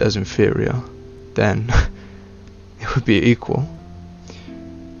treated as inferior, then it would be equal.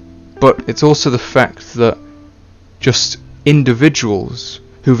 But it's also the fact that just individuals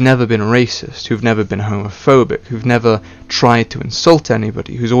who've never been racist, who've never been homophobic, who've never tried to insult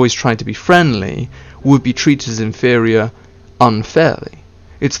anybody, who's always tried to be friendly, would be treated as inferior unfairly.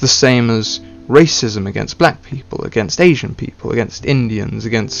 It's the same as racism against black people, against Asian people, against Indians,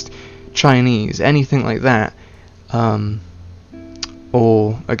 against Chinese, anything like that,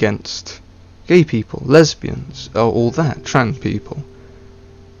 or against gay people, lesbians, or all that, trans people.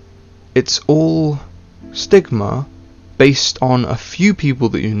 It's all stigma based on a few people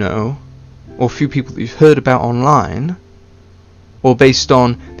that you know, or a few people that you've heard about online, or based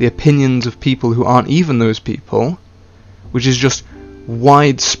on the opinions of people who aren't even those people, which is just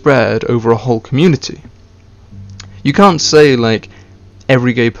widespread over a whole community. You can't say, like,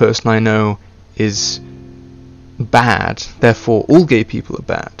 every gay person I know is bad, therefore all gay people are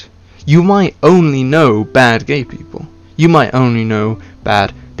bad. You might only know bad gay people. You might only know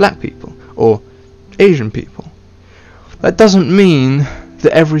bad black people, or Asian people. That doesn't mean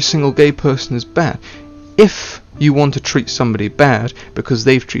that every single gay person is bad. If you want to treat somebody bad because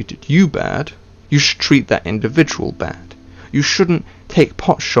they've treated you bad, you should treat that individual bad. You shouldn't take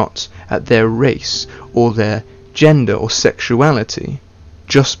pot shots at their race or their gender or sexuality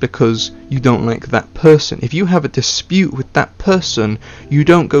just because you don't like that person. If you have a dispute with that person, you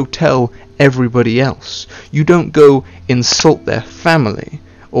don't go tell everybody else. You don't go insult their family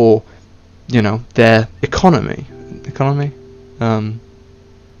or, their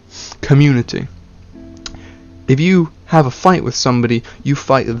community. If you have a fight with somebody, you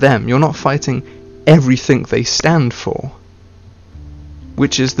fight them. You're not fighting everything they stand for,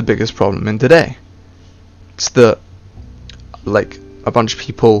 which is the biggest problem in today. It's that, like, a bunch of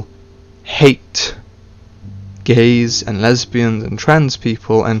people hate gays and lesbians and trans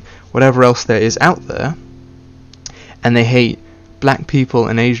people and whatever else there is out there, and they hate black people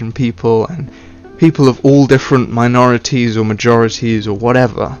and Asian people and people of all different minorities or majorities or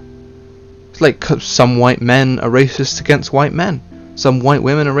whatever. It's like some white men are racist against white men, some white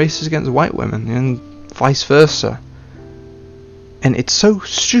women are racist against white women, and vice versa. And it's so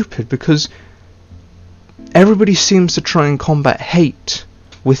stupid because everybody seems to try and combat hate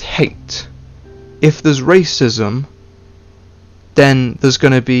with hate. If there's racism, then there's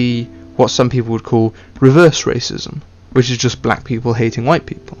going to be what some people would call reverse racism, which is just black people hating white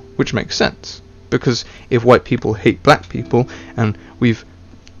people, which makes sense. Because if white people hate black people, and we've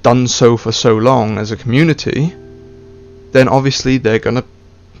done so for so long as a community, then obviously they're gonna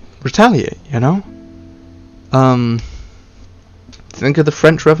retaliate, Think of the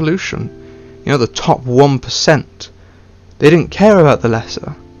French Revolution. The top 1%. They didn't care about the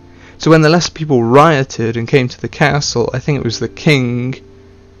lesser. So when the lesser people rioted and came to the castle, I think it was the king,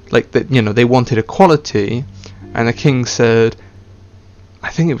 they wanted equality, and the king said, I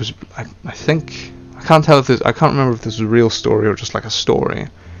can't remember if this was a real story or just like a story.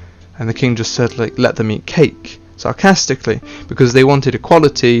 And the king just said, let them eat cake, sarcastically, because they wanted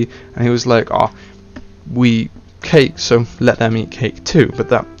equality, and he was like, we eat cake, so let them eat cake too. But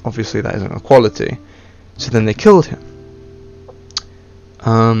that isn't equality. So then they killed him.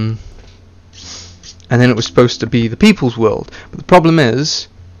 And then it was supposed to be the people's world. But the problem is,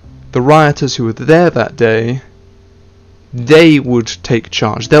 the rioters who were there that day, they would take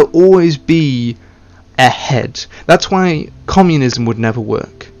charge. There'll always be a head. That's why communism would never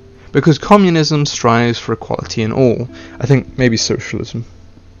work. Because communism strives for equality in all. I think maybe socialism.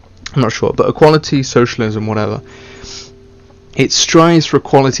 I'm not sure. But equality, socialism, whatever. It strives for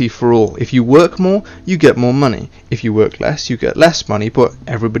equality for all. If you work more, you get more money. If you work less, you get less money. But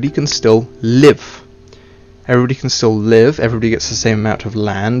everybody can still live. Everybody can still live. Everybody gets the same amount of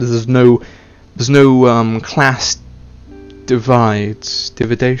land. There's no class division,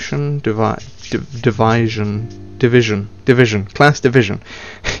 class division.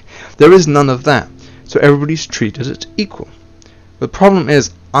 There is none of that. So everybody's treated as equal. The problem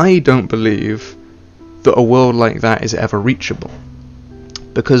is, I don't believe that a world like that is ever reachable.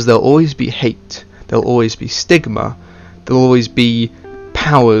 Because there'll always be hate, there'll always be stigma, there'll always be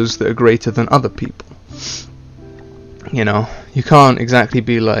powers that are greater than other people. You know, you can't exactly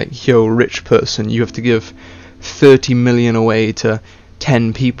be like, yo, rich person, you have to give 30 million away to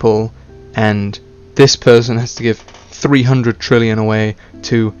 10 people, and this person has to give 300 trillion away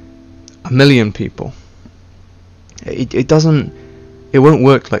to 1 million people. It won't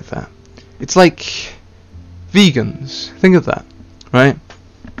work like that. It's like vegans. Think of that, right?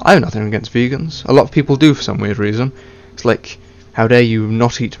 I have nothing against vegans. A lot of people do for some weird reason. It's like, how dare you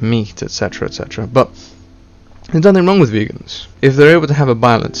not eat meat, etc., etc. But there's nothing wrong with vegans. If they're able to have a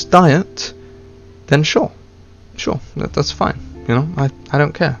balanced diet, then sure, that's fine. You know, I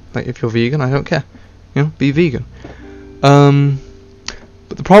don't care. Like, if you're vegan, I don't care. You know, be vegan.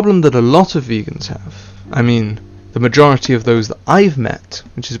 But the problem that a lot of vegans have, I mean, the majority of those that I've met,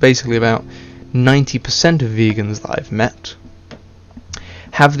 which is basically about 90% of vegans that I've met,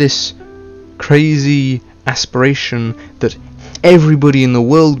 have this crazy aspiration that everybody in the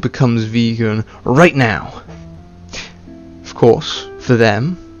world becomes vegan right now. Of course, for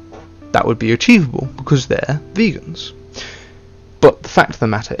them, that would be achievable because they're vegans. But the fact of the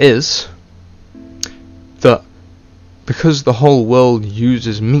matter is that because the whole world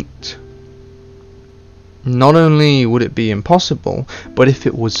uses meat, not only would it be impossible, but if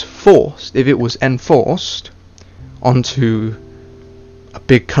it was enforced onto a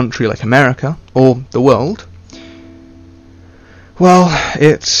big country like America or the world, well,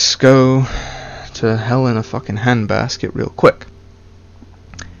 it's go to hell in a fucking handbasket real quick.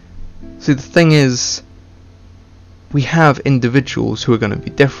 See, the thing is, we have individuals who are going to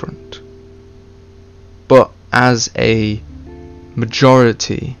be different, but as a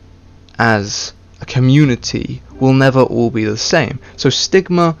majority, as a community, will never all be the same. So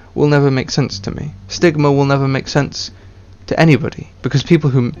stigma will never make sense to me. Stigma will never make sense to anybody, because people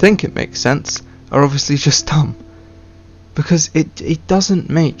who think it makes sense are obviously just dumb. Because it doesn't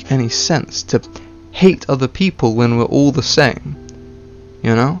make any sense to hate other people when we're all the same.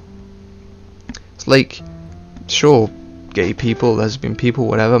 You know? It's like, sure, gay people, lesbian people,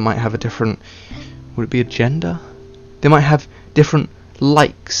 whatever, might have a different, would it be a gender? They might have different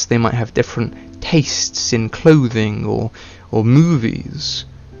likes, they might have different tastes in clothing or movies.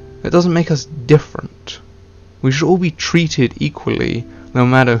 It doesn't make us different. We should all be treated equally, no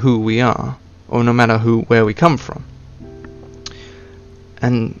matter who we are, or no matter where we come from.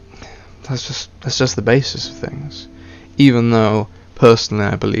 And that's just the basis of things. Even though, personally,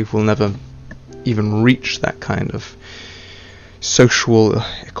 I believe we'll never even reach that kind of social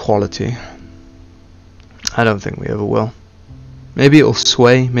equality. I don't think we ever will. Maybe it'll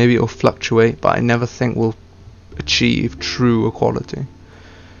sway, maybe it'll fluctuate, but I never think we'll achieve true equality.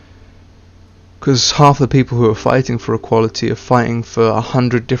 Because half the people who are fighting for equality are fighting for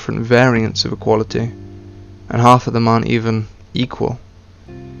 100 different variants of equality, and half of them aren't even equal.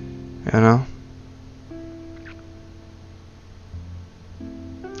 You know?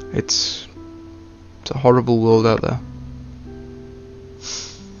 It's a horrible world out there.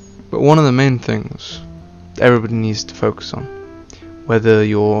 But one of the main things everybody needs to focus on, whether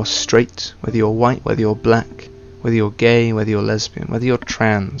you're straight, whether you're white, whether you're black, whether you're gay, whether you're lesbian, whether you're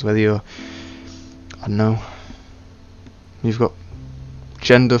trans, whether you're, I don't know, you've got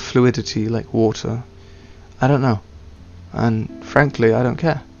gender fluidity like water, I don't know, and frankly I don't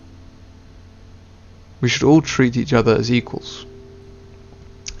care. We should all treat each other as equals,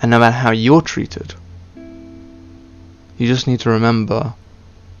 and no matter how you're treated, you just need to remember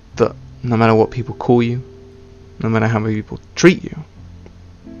that no matter what people call you, no matter how many people treat you,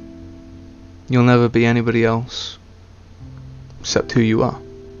 you'll never be anybody else except who you are.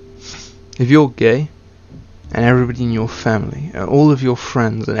 If you're gay, and everybody in your family, and all of your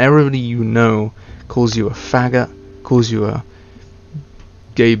friends, and everybody you know calls you a faggot, calls you a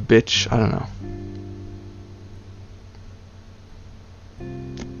gay bitch, I don't know,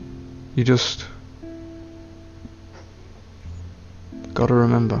 you just gotta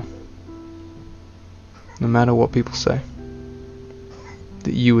remember, no matter what people say,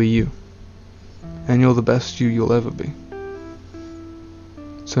 that you are you, and you're the best you'll ever be.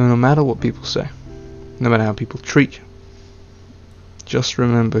 So no matter what people say, no matter how people treat you, just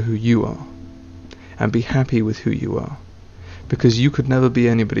remember who you are, and be happy with who you are, because you could never be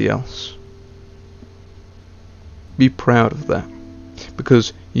anybody else. Be proud of that,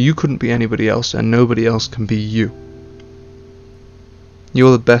 because you couldn't be anybody else, and nobody else can be you.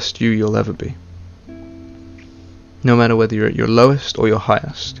 You're the best you'll ever be. No matter whether you're at your lowest or your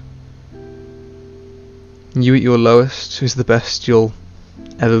highest. You at your lowest is the best you'll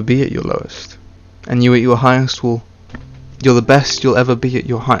ever be at your lowest. And you at your highest you're the best you'll ever be at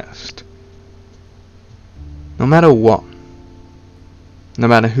your highest. No matter what. No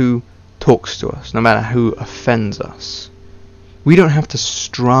matter who talks to us, no matter who offends us. We don't have to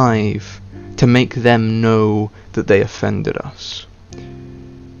strive to make them know that they offended us.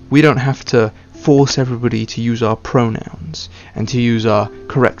 We don't have to force everybody to use our pronouns and to use our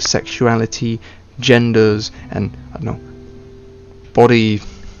correct sexuality, genders, and, I don't know, body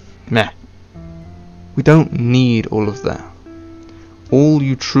meh. We don't need all of that. All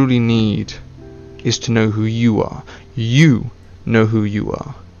you truly need is to know who you are. You know who you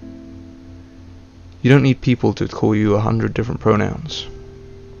are. You don't need people to call you 100 different pronouns.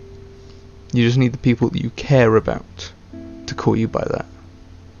 You just need the people that you care about to call you by that.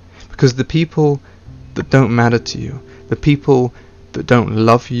 Because the people that don't matter to you, the people that don't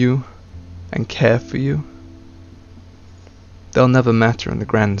love you and care for you, they'll never matter in the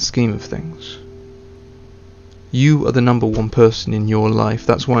grand scheme of things. You are the number one person in your life.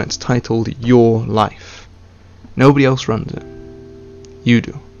 That's why it's titled Your Life. Nobody else runs it. You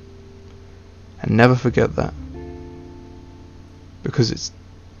do. And never forget that. Because it's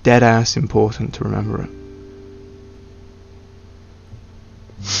dead ass important to remember it.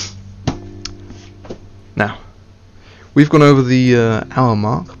 Now, we've gone over the hour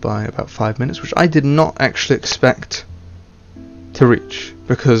mark by about 5 minutes, which I did not actually expect to reach,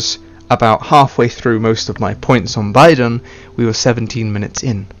 because about halfway through most of my points on Biden, we were 17 minutes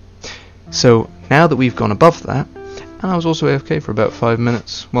in. So now that we've gone above that, and I was also AFK for about 5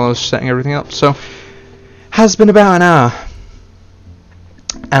 minutes while I was setting everything up, so has been about an hour.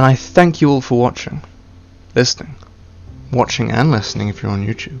 And I thank you all for watching, listening, watching and listening if you're on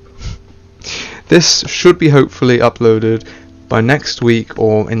YouTube. This should be hopefully uploaded by next week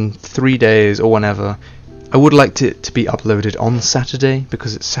or in 3 days or whenever. I would like it to be uploaded on Saturday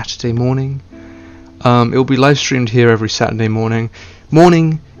because it's Saturday morning. It will be live streamed here every Saturday morning.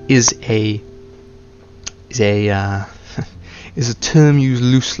 Morning is a term used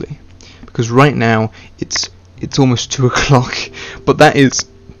loosely because right now it's almost 2 o'clock, but that is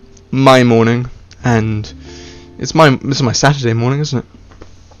my morning, and this is my Saturday morning, isn't it?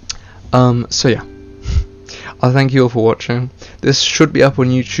 So yeah, I thank you all for watching. This should be up on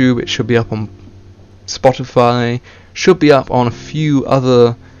YouTube. It should be up on Spotify. Should be up on a few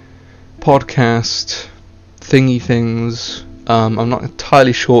other podcast thingy things. I'm not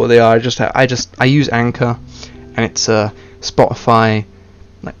entirely sure what they are. I use Anchor, and it's a Spotify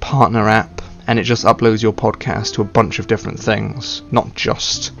like partner app, and it just uploads your podcast to a bunch of different things, not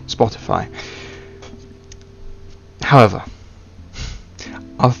just Spotify. However,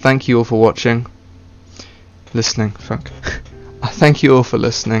 I'll thank you all for watching, listening. I thank you all for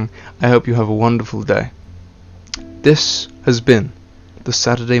listening. I hope you have a wonderful day. This has been the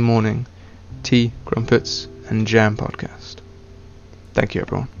Saturday Morning Tea, Crumpets, and Jam podcast. Thank you,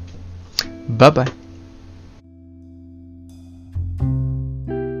 everyone. Bye-bye.